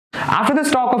After the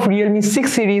stock of Realme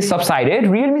 6 series subsided,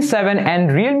 Realme 7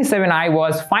 and Realme 7i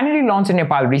was finally launched in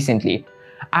Nepal recently.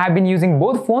 I have been using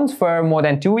both phones for more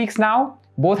than 2 weeks now.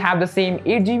 Both have the same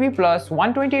 8GB plus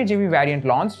 128GB variant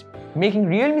launched, making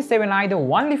Realme 7i the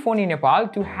only phone in Nepal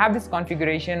to have this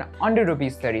configuration under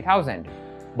Rs 30,000.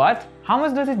 But how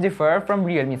much does it differ from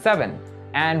Realme 7?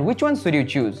 And which one should you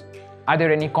choose? Are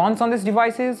there any cons on these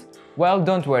devices? Well,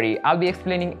 don't worry, I'll be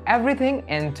explaining everything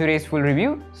in today's full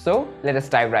review, so let us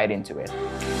dive right into it.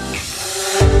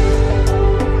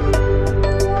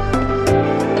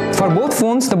 For both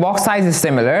phones, the box size is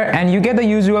similar and you get the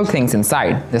usual things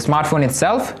inside. The smartphone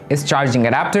itself is charging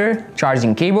adapter,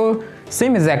 charging cable,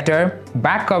 SIM ejector,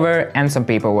 back cover and some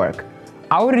paperwork.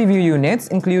 Our review units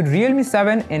include Realme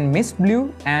 7 in mist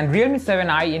blue and Realme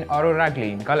 7i in aurora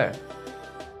green color.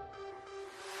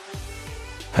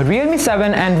 Realme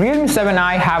 7 and Realme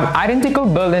 7i have identical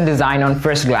build-in design on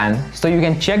first glance, so you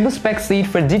can check the spec sheet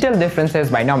for detailed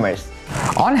differences by numbers.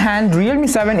 On hand, Realme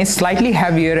 7 is slightly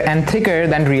heavier and thicker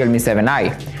than Realme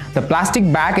 7i. The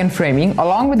plastic back and framing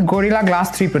along with Gorilla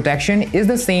Glass 3 protection is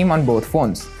the same on both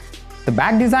phones. The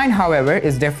back design, however,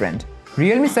 is different.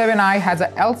 Realme 7i has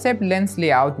a L-shaped lens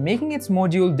layout, making its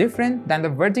module different than the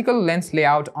vertical lens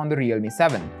layout on the Realme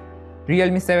 7.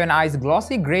 Realme 7i's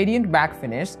glossy gradient back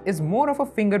finish is more of a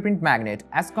fingerprint magnet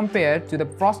as compared to the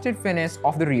frosted finish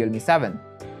of the Realme 7.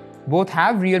 Both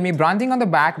have Realme branding on the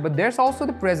back, but there's also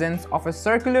the presence of a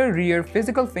circular rear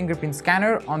physical fingerprint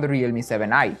scanner on the Realme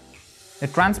 7i. The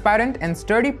transparent and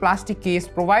sturdy plastic case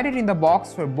provided in the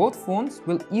box for both phones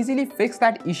will easily fix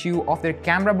that issue of their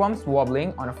camera bumps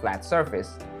wobbling on a flat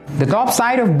surface. The top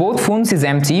side of both phones is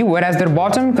empty, whereas their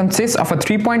bottom consists of a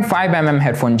 3.5mm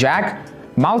headphone jack,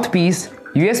 mouthpiece,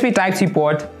 USB Type-C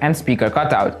port and speaker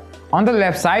cutout. On the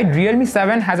left side, Realme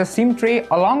 7 has a SIM tray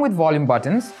along with volume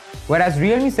buttons, whereas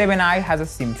Realme 7i has a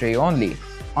SIM tray only.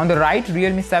 On the right,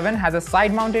 Realme 7 has a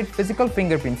side-mounted physical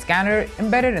fingerprint scanner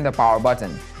embedded in the power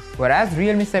button, whereas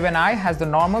Realme 7i has the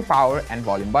normal power and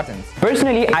volume buttons.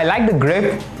 Personally, I like the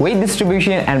grip, weight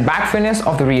distribution and back finish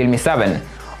of the Realme 7.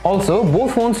 Also,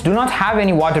 both phones do not have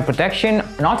any water protection,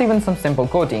 not even some simple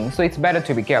coating, so it's better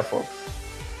to be careful.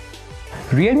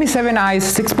 Realme 7i's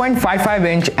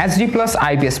 6.55-inch HD Plus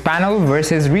IPS panel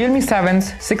versus Realme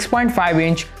 7's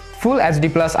 6.5-inch Full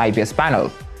HD Plus IPS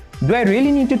panel. Do I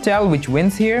really need to tell which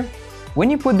wins here? When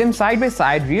you put them side by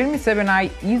side, Realme 7i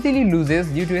easily loses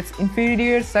due to its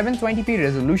inferior 720p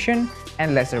resolution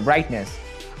and lesser brightness.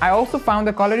 I also found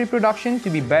the color reproduction to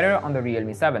be better on the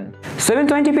Realme 7.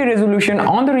 720p resolution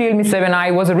on the Realme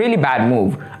 7i was a really bad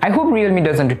move. I hope Realme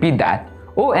doesn't repeat that.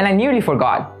 Oh, and I nearly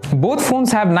forgot. Both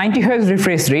phones have 90Hz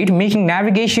refresh rate, making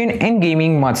navigation and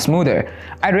gaming much smoother.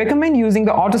 I recommend using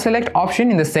the auto select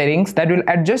option in the settings that will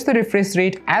adjust the refresh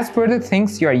rate as per the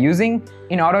things you are using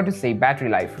in order to save battery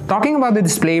life. Talking about the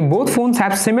display, both phones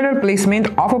have similar placement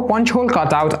of a punch hole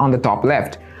cutout on the top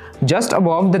left. Just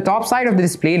above the top side of the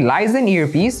display lies an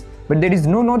earpiece, but there is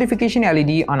no notification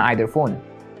LED on either phone.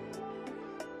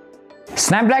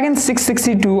 Snapdragon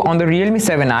 662 on the Realme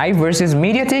 7i versus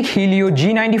MediaTek Helio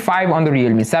G95 on the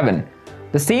Realme 7.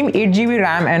 The same 8GB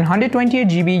RAM and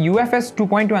 128GB UFS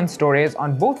 2.1 storage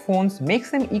on both phones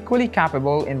makes them equally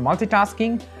capable in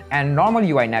multitasking and normal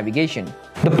UI navigation.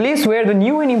 The place where the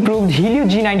new and improved Helio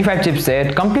G95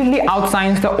 chipset completely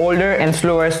outshines the older and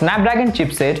slower Snapdragon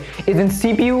chipset is in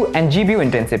CPU and GPU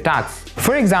intensive tasks.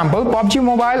 For example, PUBG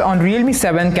Mobile on Realme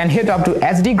 7 can hit up to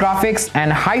HD graphics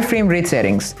and high frame rate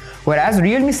settings, whereas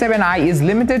Realme 7i is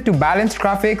limited to balanced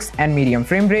graphics and medium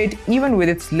frame rate even with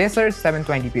its lesser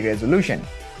 720p resolution.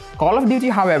 Call of Duty,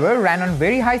 however, ran on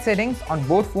very high settings on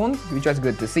both phones, which was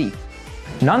good to see.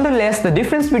 Nonetheless, the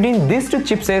difference between these two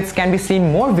chipsets can be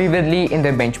seen more vividly in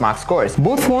their benchmark scores.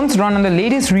 Both phones run on the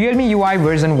latest Realme UI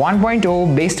version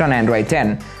 1.0 based on Android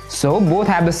 10. So both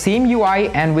have the same UI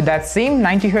and with that same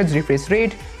 90Hz refresh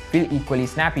rate feel equally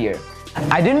snappier.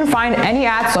 I didn't find any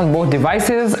ads on both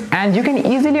devices and you can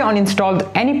easily uninstall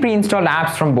any pre-installed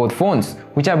apps from both phones,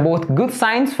 which are both good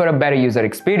signs for a better user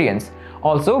experience.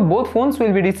 Also, both phones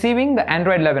will be receiving the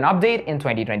Android 11 update in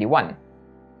 2021.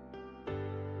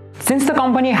 Since the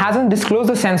company hasn't disclosed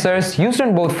the sensors used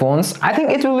on both phones, I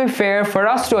think it will be fair for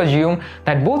us to assume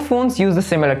that both phones use a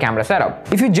similar camera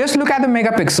setup. If you just look at the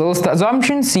megapixels, the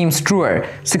assumption seems truer.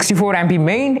 64MP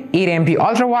main, 8MP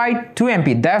ultra-wide,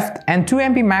 2MP depth, and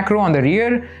 2MP macro on the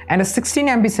rear, and a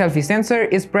 16MP selfie sensor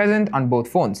is present on both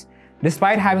phones.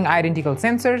 Despite having identical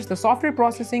sensors, the software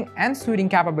processing and shooting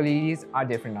capabilities are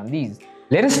different on these.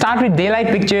 Let us start with daylight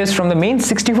pictures from the main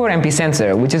 64MP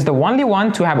sensor, which is the only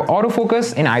one to have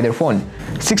autofocus in either phone.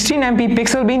 16MP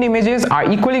pixel beam images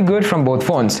are equally good from both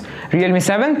phones. Realme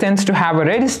 7 tends to have a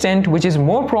reddish tint which is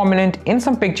more prominent in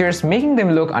some pictures, making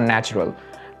them look unnatural.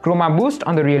 Chroma boost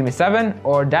on the Realme 7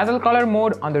 or dazzle color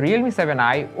mode on the Realme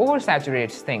 7i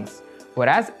oversaturates things,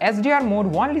 whereas SDR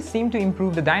mode only seemed to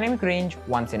improve the dynamic range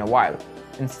once in a while.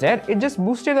 Instead, it just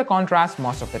boosted the contrast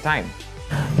most of the time.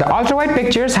 The ultra-wide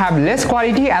pictures have less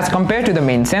quality as compared to the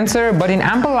main sensor, but in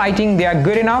ample lighting they are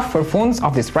good enough for phones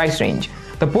of this price range.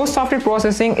 The post-software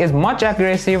processing is much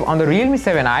aggressive on the Realme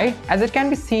 7i, as it can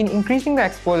be seen increasing the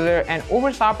exposure and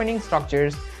over-sharpening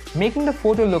structures, making the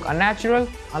photo look unnatural,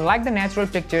 unlike the natural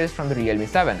pictures from the Realme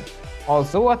 7.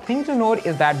 Also, a thing to note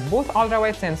is that both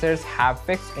ultra-wide sensors have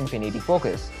fixed infinity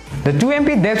focus. The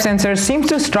 2MP depth sensor seems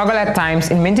to struggle at times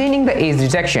in maintaining the age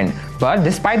detection, but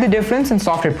despite the difference in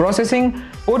software processing,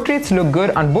 portraits look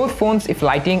good on both phones if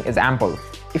lighting is ample.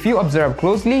 If you observe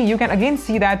closely, you can again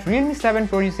see that Realme 7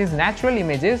 produces natural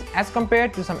images as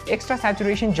compared to some extra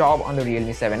saturation job on the Realme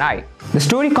 7i. The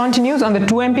story continues on the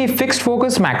 2MP fixed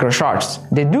focus macro shots.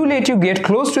 They do let you get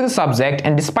close to the subject,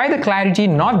 and despite the clarity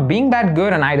not being that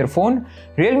good on either phone,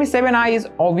 Realme 7i is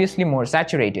obviously more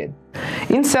saturated.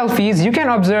 In selfies, you can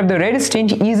observe the reddish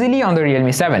tint easily on the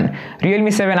Realme 7. Realme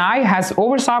 7i has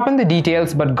over-sharpened the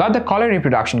details but got the color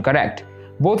reproduction correct.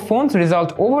 Both phones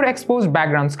result overexposed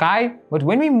background sky, but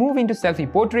when we move into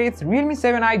selfie portraits, Realme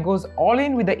 7i goes all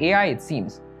in with the AI, it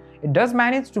seems. It does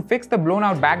manage to fix the blown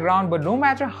out background, but no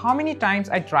matter how many times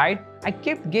I tried, I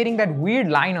kept getting that weird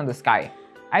line on the sky.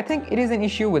 I think it is an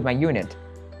issue with my unit.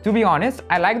 To be honest,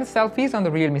 I like the selfies on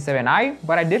the Realme 7i,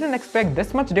 but I didn't expect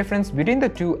this much difference between the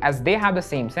two as they have the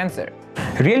same sensor.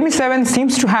 Realme 7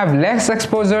 seems to have less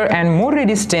exposure and more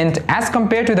reddish tint as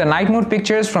compared to the night mode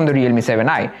pictures from the Realme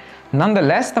 7i.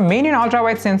 Nonetheless, the main and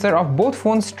ultra-wide sensor of both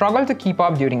phones struggle to keep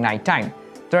up during night time.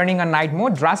 Turning on night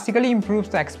mode drastically improves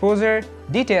the exposure,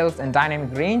 details and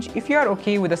dynamic range if you are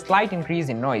okay with a slight increase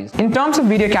in noise. In terms of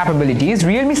video capabilities,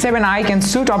 Realme 7i can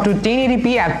shoot up to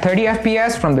 1080p at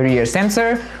 30fps from the rear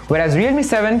sensor, whereas Realme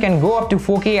 7 can go up to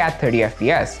 4K at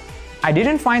 30fps. I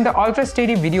didn't find the ultra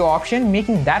steady video option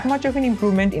making that much of an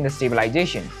improvement in the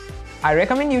stabilization. I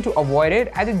recommend you to avoid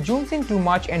it as it zooms in too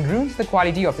much and ruins the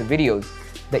quality of the videos.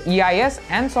 The EIS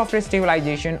and software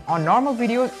stabilization on normal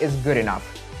videos is good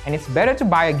enough, and it's better to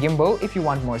buy a gimbal if you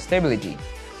want more stability.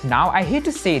 Now, I hate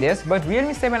to say this, but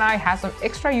Realme 7i has some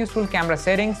extra useful camera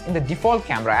settings in the default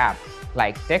camera app,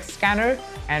 like text scanner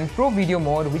and Pro Video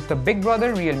mode, which the big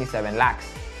brother Realme 7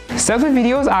 lacks. Selfie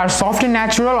videos are soft and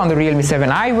natural on the Realme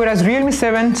 7i, whereas Realme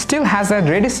 7 still has that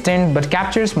reddish tint but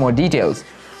captures more details.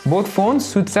 Both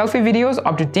phones shoot selfie videos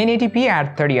up to 1080p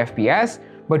at 30fps,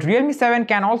 but Realme 7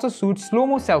 can also shoot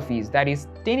slow-mo selfies, that is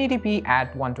 1080p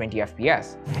at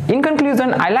 120fps. In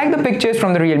conclusion, I like the pictures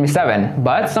from the Realme 7,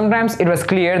 but sometimes it was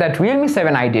clear that Realme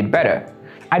 7i did better.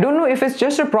 I don't know if it's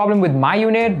just a problem with my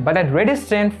unit, but that reddish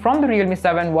tint from the Realme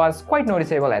 7 was quite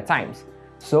noticeable at times.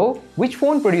 So, which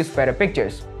phone produced better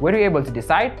pictures? Were you able to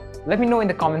decide? Let me know in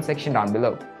the comment section down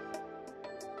below.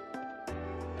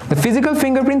 The physical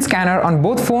fingerprint scanner on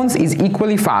both phones is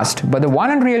equally fast, but the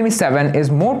one on Realme 7 is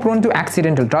more prone to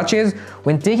accidental touches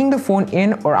when taking the phone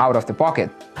in or out of the pocket.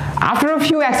 After a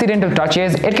few accidental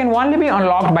touches, it can only be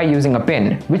unlocked by using a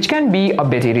pin, which can be a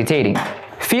bit irritating.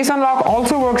 Face unlock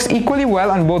also works equally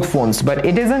well on both phones, but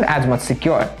it isn't as much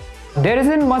secure. There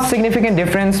isn't much significant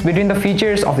difference between the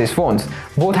features of these phones.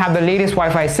 Both have the latest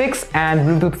Wi-Fi 6 and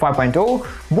Bluetooth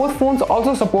 5.0. Both phones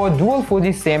also support dual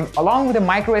 4G SIM along with a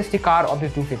micro SD card up to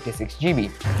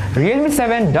 256GB. Realme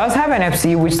 7 does have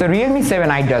NFC, which the Realme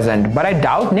 7i doesn't, but I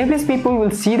doubt Nepalese people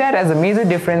will see that as a major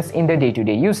difference in their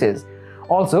day-to-day uses.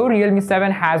 Also, Realme 7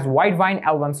 has widevine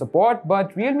L1 support,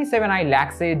 but Realme 7i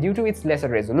lacks it due to its lesser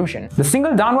resolution. The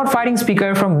single downward firing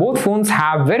speaker from both phones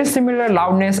have very similar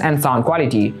loudness and sound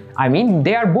quality. I mean,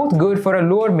 they are both good for a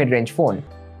lower mid-range phone.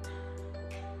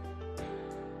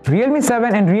 Realme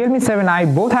 7 and Realme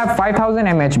 7i both have 5000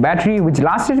 mAh battery, which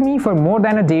lasted me for more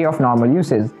than a day of normal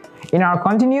uses. In our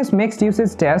continuous mixed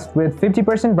usage test with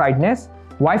 50% brightness,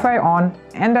 Wi-Fi on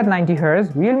and at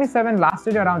 90Hz, Realme 7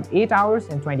 lasted around 8 hours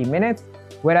and 20 minutes,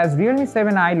 whereas Realme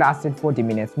 7i lasted 40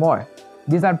 minutes more.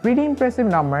 These are pretty impressive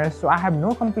numbers, so I have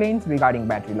no complaints regarding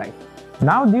battery life.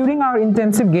 Now, during our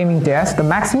intensive gaming test, the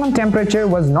maximum temperature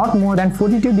was not more than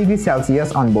 42 degrees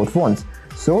Celsius on both phones,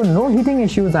 so no heating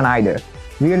issues on either.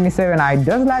 Realme 7i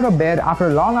does lag a bit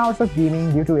after long hours of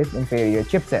gaming due to its inferior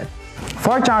chipset.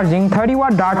 For charging,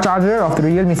 30-watt dart charger of the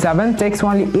Realme 7 takes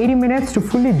only 80 minutes to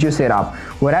fully juice it up,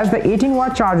 whereas the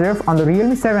 18-watt charger on the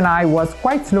Realme 7i was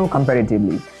quite slow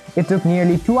comparatively. It took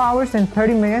nearly 2 hours and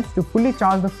 30 minutes to fully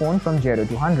charge the phone from 0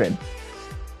 to 100.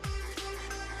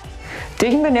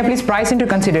 Taking the Nepalese price into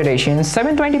consideration,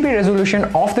 720p resolution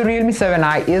of the Realme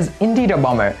 7i is indeed a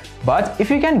bummer, but if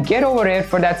you can get over it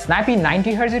for that snappy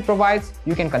 90Hz it provides,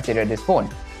 you can consider this phone.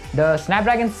 The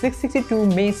Snapdragon 662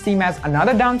 may seem as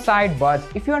another downside, but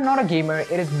if you are not a gamer,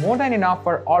 it is more than enough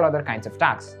for all other kinds of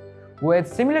tasks. With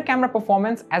similar camera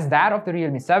performance as that of the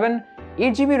Realme 7,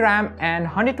 8GB RAM and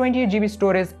 128GB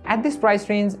storage at this price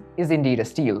range is indeed a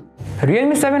steal.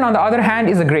 Realme 7 on the other hand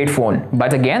is a great phone,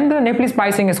 but again the Nepalese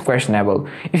pricing is questionable.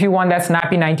 If you want that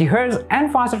snappy 90Hz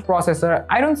and faster processor,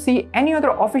 I don't see any other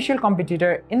official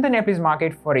competitor in the Nepalese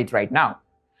market for it right now.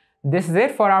 This is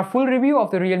it for our full review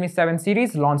of the Realme 7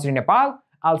 series launched in Nepal.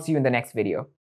 I'll see you in the next video.